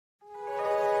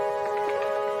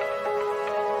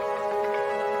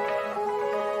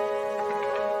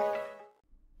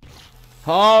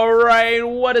Alright,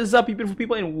 what is up, you beautiful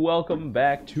people, and welcome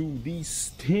back to the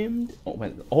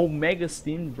Omega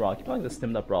Steamed Brawl. I keep calling it the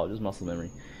Stimmed Up Brawl, just muscle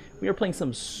memory. We are playing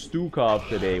some Stukov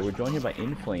today. We're joined here by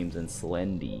Inflames and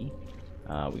Slendy.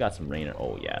 We got some Raynor.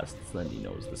 Oh yeah, Slendy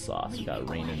knows the sauce. We got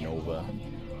Raynor Nova.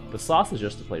 The sauce is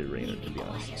just to play Raynor, to be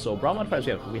honest. So Brawl modifiers,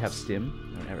 we have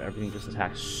Stim. Everything just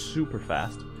attacks super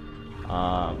fast.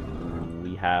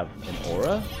 We have an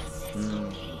Aura.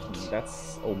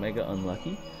 That's Omega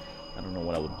unlucky. I don't know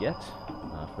what I would get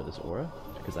for this Aura,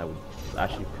 because I was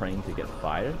actually praying to get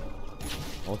Fire.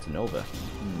 Oh, it's Nova.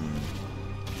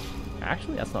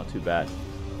 Actually, that's not too bad.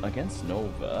 Against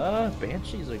Nova,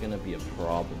 Banshees are going to be a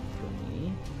problem for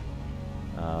me.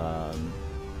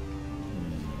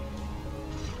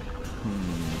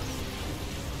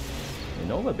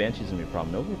 Nova, Banshees is going to be a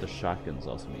problem. Nova with the shotgun is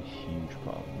also going to be a huge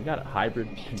problem. We got hybrid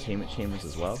containment chambers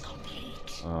as well.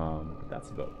 But that's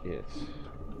about it.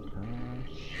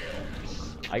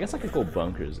 I guess I could go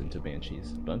bunkers into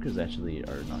Banshees. Bunkers actually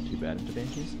are not too bad into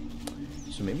Banshees.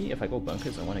 So maybe if I go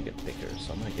bunkers, I want to get thicker.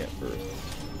 So I'm going to get Earth.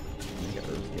 I'm going to get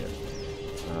Earth here.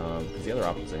 Because the other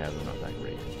options I have are not that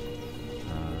great.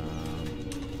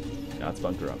 Yeah, let's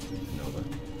bunker up Nova.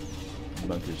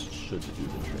 Bunkers should do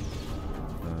the trick.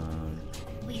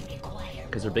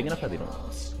 Because they're big enough that they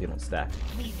don't stack.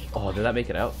 Oh, did that make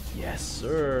it out? Yes,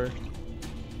 sir.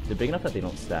 They're big enough that they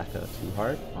don't stack too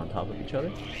hard on top of each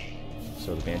other.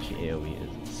 So the Banshee AoE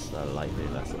is slightly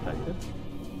less effective.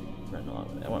 Retinal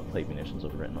augment. I want Plague Munitions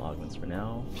over Retinal Augments for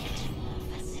now.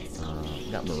 We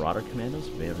got Marauder Commandos.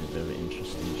 Very, very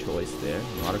interesting choice there.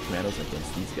 Marauder Commandos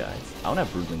against these guys. I don't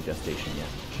have Broodling Gestation yet.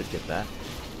 Should get that.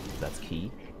 That's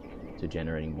key to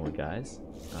generating more guys. And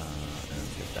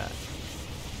let's get that.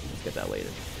 Let's get that later.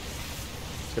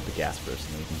 Let's get the gas first,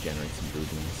 and then we can generate some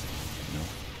Broodlings. You know?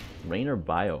 Raynor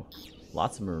Bio.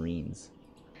 Lots of Marines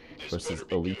versus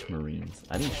Elite Marines.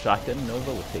 I think Shotgun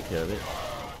Nova will take care of it.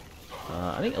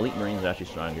 I think Elite Marines are actually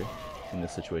stronger in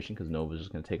this situation because Nova is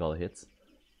just going to take all the hits.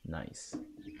 Nice.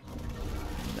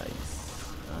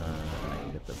 Nice. I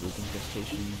can get the Broodling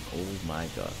Gestation. Oh my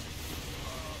god.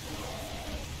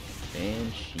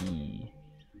 Banshee.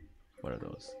 What are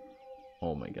those?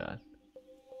 Oh my god.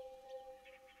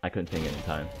 I couldn't ping it in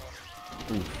time.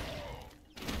 Oof.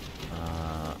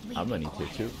 I'm gonna need tier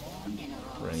 2.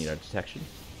 We're gonna need our detection.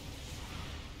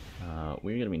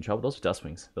 We're gonna be in trouble. Those are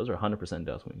Dustwings. Those are 100%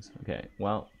 Dustwings. Okay,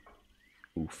 well,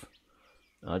 oof.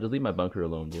 Just leave my bunker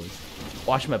alone, boys.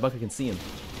 Watch, my bunker can see him.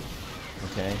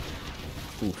 Okay.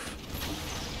 Oof.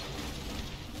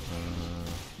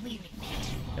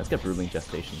 Let's get Broodling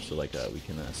Gestation so like we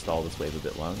can stall this wave a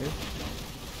bit longer.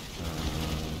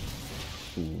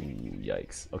 Ooh,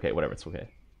 yikes. Okay, whatever. It's okay.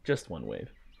 Just one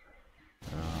wave.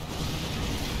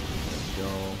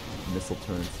 Go. Missile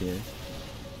turrets here.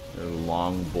 They're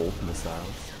long bolt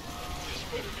missiles.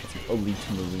 Some Elite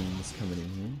Marines coming in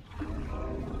here.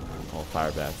 All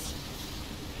fire bats.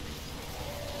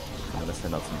 I'm gonna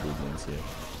send out some Broodlings here.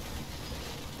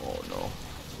 Oh no.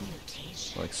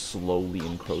 They're like slowly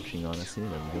encroaching on us here.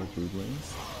 There we go,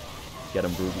 Broodlings. Get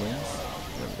them, Broodlings.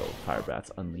 There we go, fire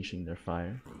bats unleashing their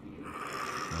fire.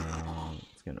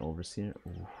 Let's get an Overseer.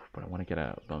 Ooh, but I want to get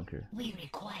a bunker. We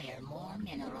require more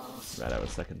minerals. Right, I have a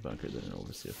second bunker than an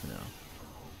Overseer for now.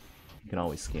 You can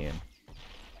always scan.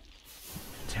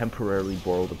 Temporarily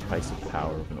borrow the price of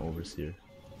power of an Overseer.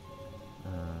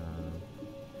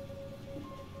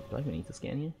 Do I even need to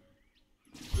scan here?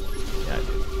 Yeah, I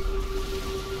do.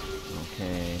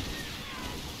 Okay.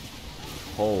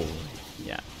 Holy,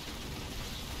 yeah.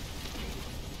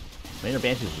 Raynor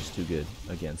Banshee is just too good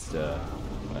against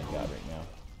what I got right now.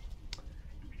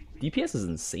 DPS is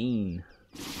insane.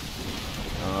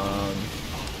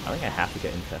 I think I have to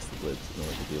get infested lids in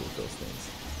order to deal with those things.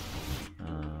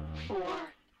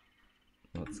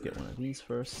 Let's get one of these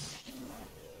first.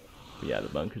 But yeah, the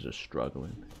bunkers are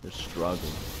struggling. They're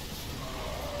struggling.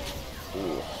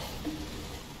 Ooh.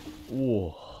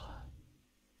 Ooh.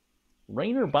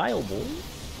 Raynor Bio, boys.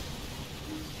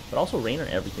 But also Raynor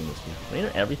everything this week.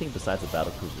 Raynor everything besides the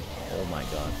battle cruiser. Oh my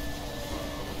god.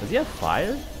 Does he have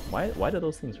fire? Why do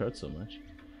those things hurt so much?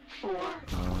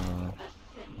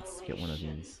 Let's get one of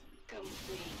these. Got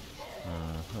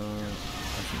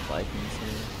some Vikings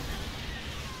here.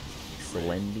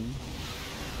 Slendy.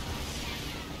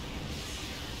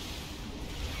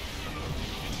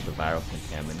 The viral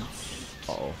contaminants.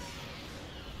 Uh-oh.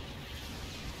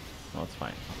 Oh, it's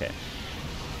fine. Okay.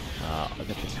 I got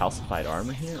the calcified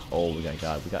armor here. Oh, we got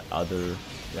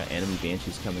enemy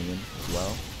Banshees coming in as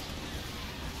well.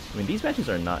 I mean, these Banshees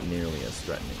are not nearly as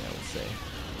threatening, I would say,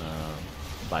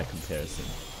 by comparison.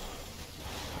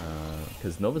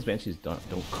 Because Nova's Banshees don't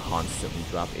constantly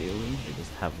drop AoE. They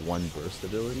just have one burst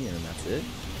ability and then that's it.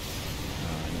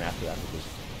 And then after that, they're just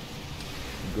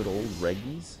good old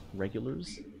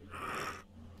regulars.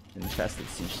 Infested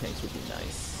siege tanks would be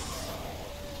nice.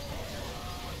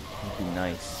 Would be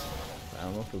nice. But I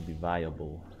don't know if it would be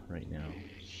viable right now.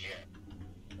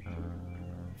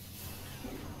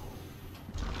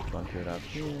 Bunker it up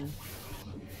here.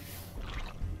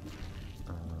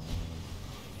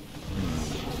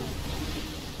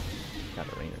 Got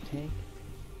a Raynor tank.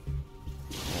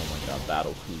 Oh my god,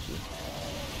 battle cruiser.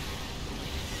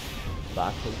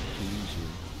 Battle cruiser.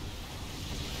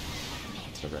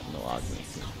 It's a retinal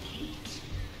augmency.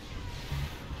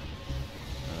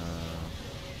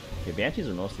 Okay, Banshees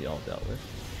are mostly all dealt with.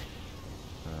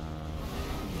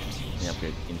 The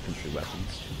upgrade infantry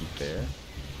weapons should be fair.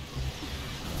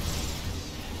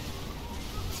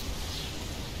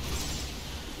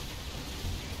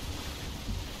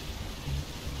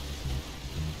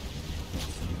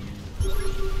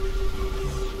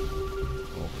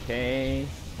 Okay,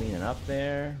 cleaning up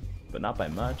there, but not by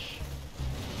much.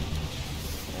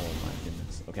 Oh my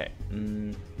goodness. Okay, give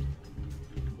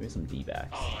me some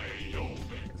D-backs.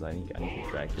 Because I need to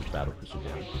drag this battle cruiser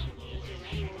down.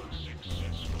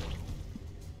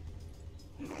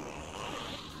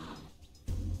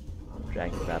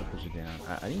 Drag the battle cruiser down.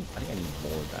 I think I need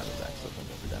more battle backs. So I'm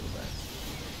over battle backs.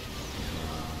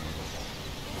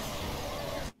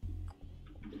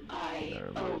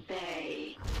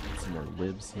 Some more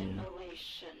libs here.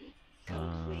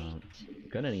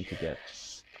 Gonna need to get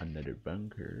another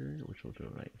bunker, which will go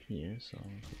right here. So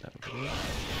I'll put that over there.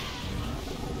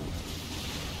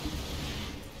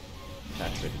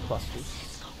 Saturate clusters.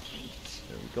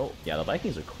 There we go. Yeah, the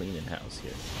Vikings are cleaning house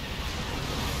here.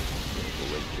 Doing a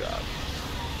great job.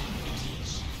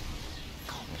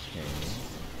 Okay.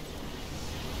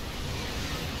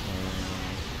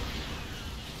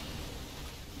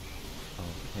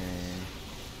 Okay.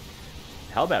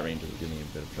 Hellbat Rangers are giving me a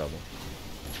bit of trouble.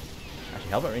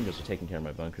 Actually, Hellbat Rangers are taking care of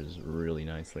my bunkers really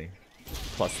nicely.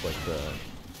 Plus, like the...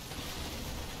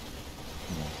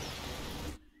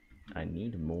 I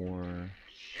need more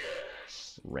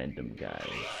random guys.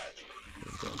 There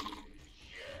we go.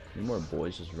 Need more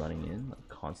boys just running in, like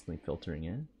constantly filtering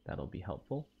in. That'll be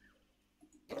helpful.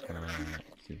 Let's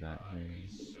do that here.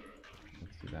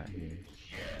 Let's do that here.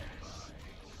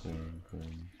 Boom,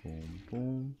 boom, boom,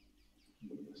 boom.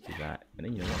 Let's do that. And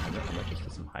then you know what? I might just do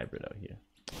some hybrid out here.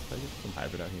 Should I get some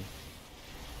hybrid out here?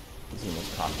 This is the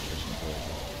most cost efficient way.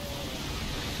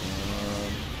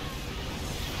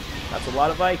 That's a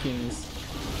lot of Vikings.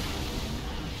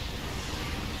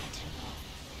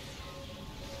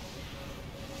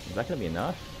 Is that gonna be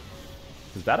enough?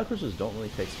 Because battlecruisers don't really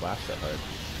take splash that hard.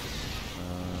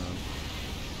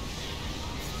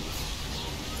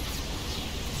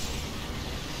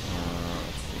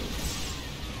 Let's see.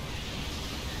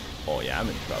 Oh yeah, I'm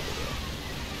in trouble though.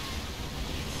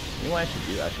 You know what I should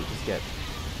do? I should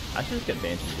just get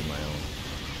Banshees in my own.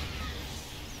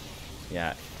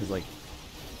 Yeah, because like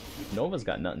Nova's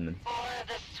got nothing.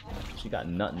 She got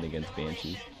nothing against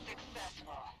Banshees.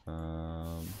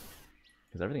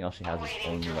 Because everything else she has is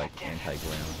only like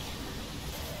anti-ground.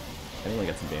 I only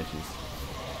get some Banshees.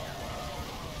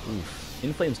 Oof.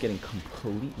 Inflame's getting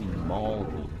completely mauled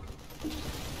here.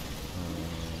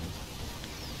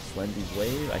 Slendy's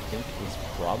wave, I think, is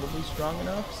probably strong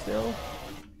enough still.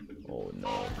 Oh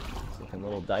no. It's looking a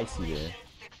little dicey there.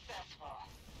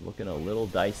 Looking a little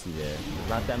dicey there. There's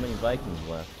not that many Vikings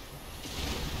left.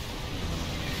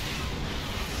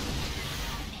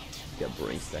 Got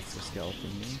braced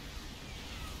exoskeleton here.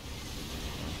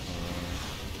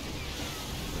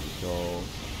 There we go.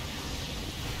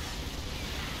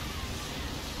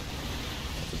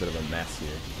 That's a bit of a mess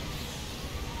here.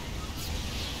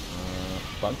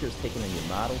 Bunker's taking a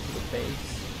Yamato to the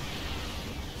face.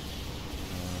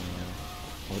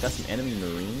 We got some enemy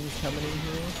Marines coming in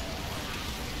here.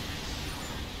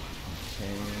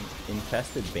 Okay.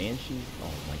 Infested Banshees.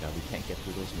 Oh my god, we can't get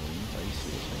through those Marines. Are you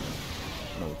serious right now?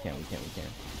 No, we can't.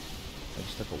 That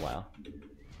just took a while.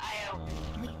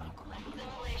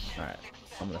 Alright,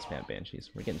 I'm gonna spam Banshees.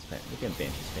 We're getting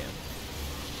Banshee spam.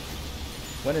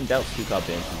 When in doubt, Stuk out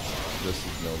Banshees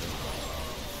versus Nova.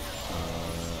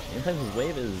 Inflame's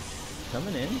wave is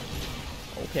coming in.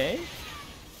 Okay.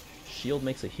 Shield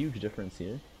makes a huge difference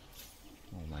here.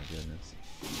 Oh my goodness.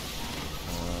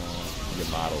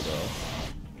 Yamato though.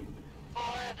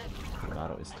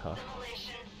 Yamato is tough.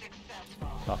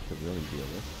 Tough to really deal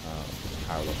with.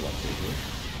 Power level upgrade here.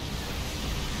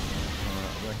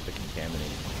 I'm gonna have to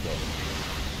contaminate. Let's go.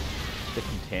 To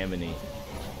contaminate.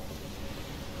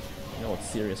 You know it's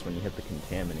serious when you hit the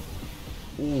contaminant.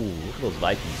 Ooh, look at those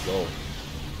Vikings go.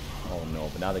 Oh no,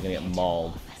 but now they're gonna get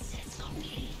mauled.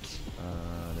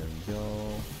 There we go.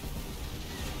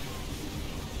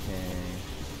 Okay.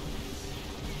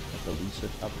 Got the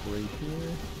research upgrade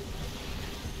here.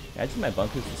 Yeah, I just need my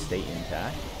bunkers to stay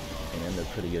intact, and then they're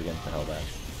pretty good against the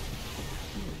Hellbats.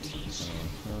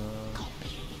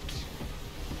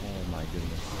 Oh my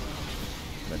goodness.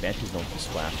 My Banshees don't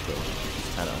splash though, which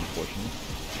is kind of unfortunate.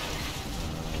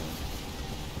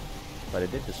 But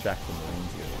it did distract the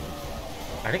Marines here.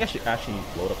 I think I should actually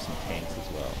load up some tanks as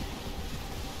well.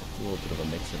 A little bit of a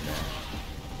mix and match.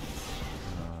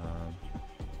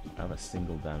 I have a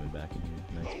single diamond back in here.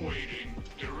 Nice one.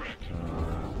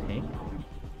 Tank.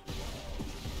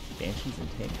 Banshees and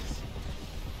tanks.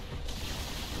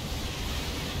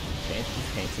 Banshees,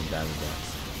 tanks, and diamondbacks.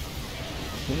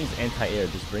 Who needs anti-air?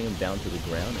 Just bring them down to the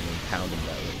ground and then pound them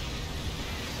that way.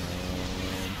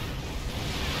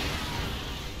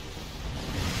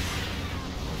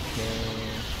 Okay.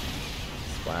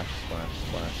 Splash, splash,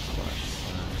 splash, splash,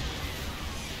 splash.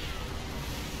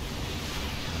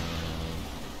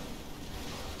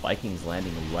 Vikings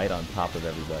landing right on top of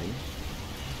everybody.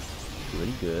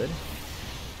 Pretty good.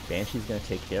 Banshee's gonna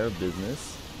take care of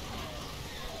business.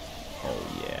 Oh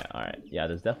yeah, alright. Yeah,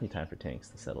 there's definitely time for tanks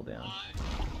to settle down.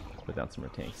 Put down some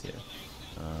more tanks here.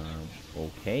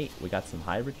 Okay, we got some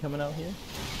hybrid coming out here.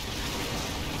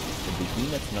 The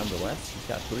behemoths nonetheless. He's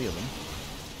got 3 of them.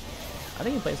 I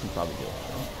think he plays some probably good,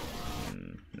 right?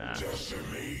 Nah.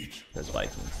 There's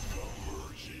Vikings.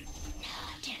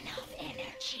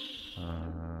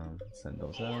 Send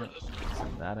those out.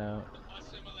 Send that out.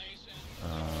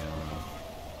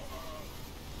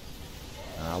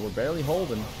 We're barely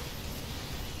holding.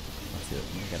 Let's see.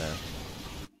 I'm gonna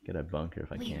get a bunker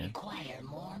if I can. Require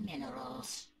more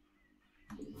minerals.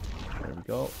 There we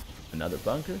go. Another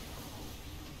bunker.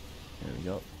 There we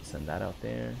go. Send that out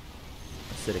there.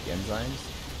 Acidic enzymes.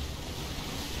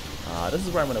 This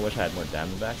is where I'm gonna wish I had more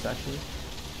diamondbacks actually.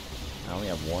 I only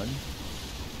have 1.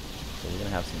 So we're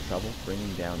gonna have some trouble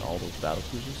bringing down all those battle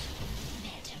cruisers.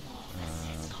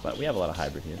 But we have a lot of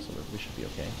hybrid here, so we should be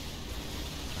okay.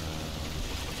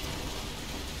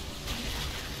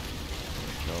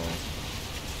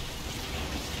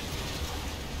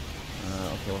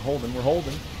 Okay, we're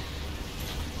holding.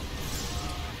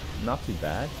 Not too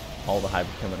bad. All the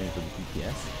hybrid coming into the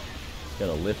DPS.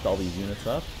 Gonna lift all these units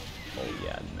up. Oh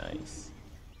yeah, nice.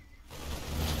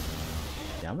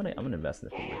 Yeah, I'm gonna invest in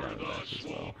the figure diamondbacks as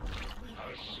well.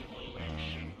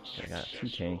 I got 2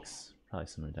 tanks, probably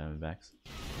some more diamondbacks.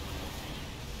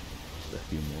 Just a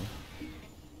few more.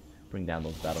 Bring down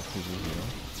those battle cruisers, you know,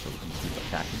 so we can keep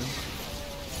attacking them.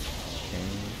 And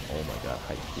oh my god,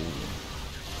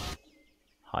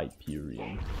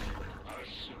 Hyperion.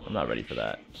 I'm not ready for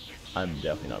that. I'm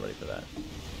definitely not ready for that.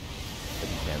 The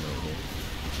contaminant here.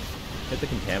 Hit the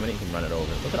contaminant, you can run it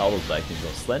over. Look at all those Vikings though.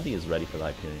 Slendy is ready for the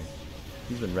Hyperion.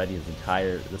 He's been ready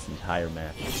this entire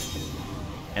match.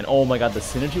 And oh my god, the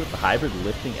synergy with the hybrid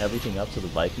lifting everything up so the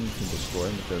Vikings can destroy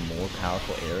him with their more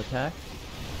powerful air attack.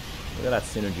 Look at that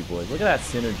synergy, boys. Look at that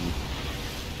synergy.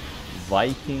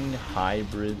 Viking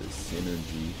hybrid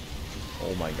synergy.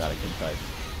 Oh my god, I can type.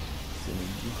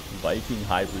 Synergy. Viking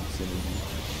hybrid synergy.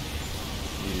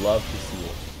 We love to see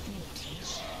it.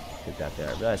 Get that there.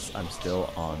 I realize I'm still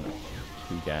on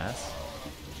 2 gas.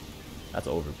 That's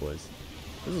over, boys.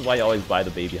 This is why you always buy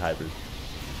the baby hybrid.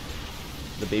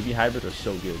 The baby hybrid are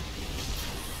so good.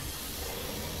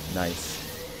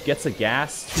 Nice. Gets a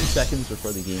gas 2 seconds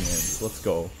before the game ends. Let's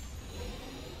go.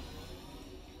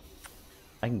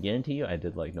 I can guarantee you I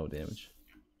did like no damage.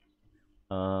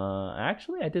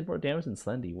 Actually I did more damage than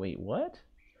Slendy. Wait, what?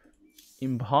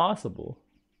 Impossible.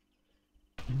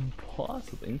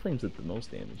 Impossible. Inflames did the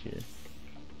most damage here.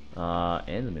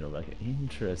 And the middle bucket.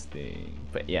 Interesting.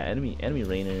 But yeah, enemy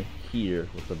Raynor here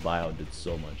with the bio did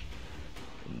so much.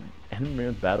 Enemy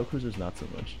Raynor with battle cruisers not so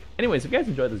much. Anyways, if you guys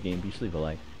enjoyed this game, be sure to leave a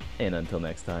like. And until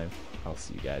next time, I'll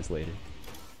see you guys later.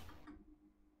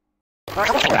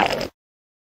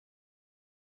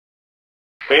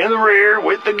 In the rear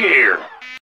with the gear.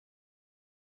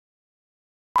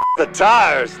 The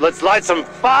tires. Let's light some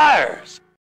fires.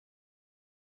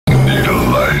 Need a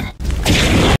light.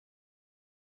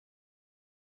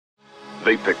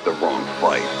 They picked the wrong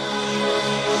fight.